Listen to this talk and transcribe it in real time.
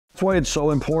That's why it's so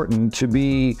important to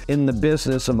be in the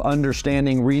business of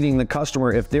understanding, reading the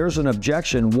customer. If there's an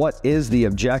objection, what is the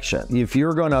objection? If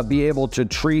you're going to be able to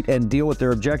treat and deal with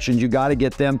their objections, you got to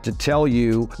get them to tell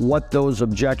you what those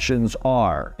objections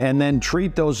are, and then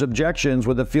treat those objections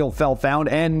with a feel, felt, found,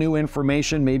 and new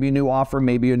information, maybe a new offer,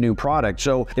 maybe a new product.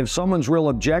 So if someone's real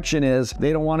objection is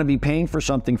they don't want to be paying for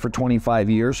something for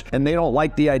 25 years, and they don't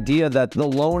like the idea that the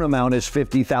loan amount is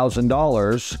 $50,000,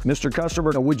 Mr.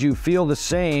 Customer, would you feel the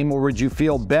same, or would you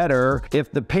feel better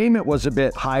if the payment was a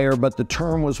bit higher but the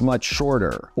term was much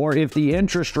shorter, or if the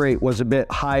interest rate was a bit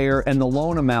higher and the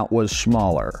loan amount was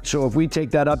smaller? So if we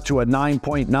take that up to a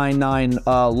 9.99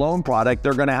 loan product,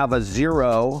 they're going to have a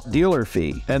zero dealer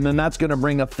fee, and then that's going to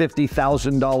bring a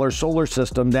 $50,000 solar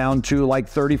system down to like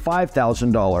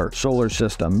 $35,000 solar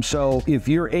system. So if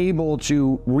you're able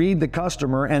to read the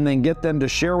customer and then get them to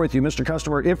share with you, Mr.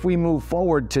 Customer, if we move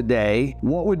forward today,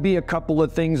 what would be a couple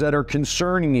of things that are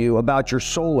concerning you about your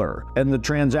solar and the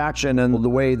transaction and the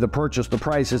way the purchase, the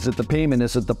price? Is it the payment?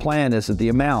 Is it the plan? Is it the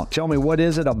amount? Tell me, what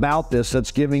is it about this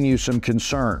that's giving you some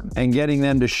concern? And getting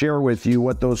them to share with you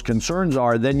what those concerns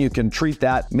are, then you can treat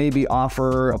that, maybe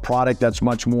offer a product that's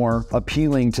much more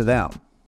appealing to them.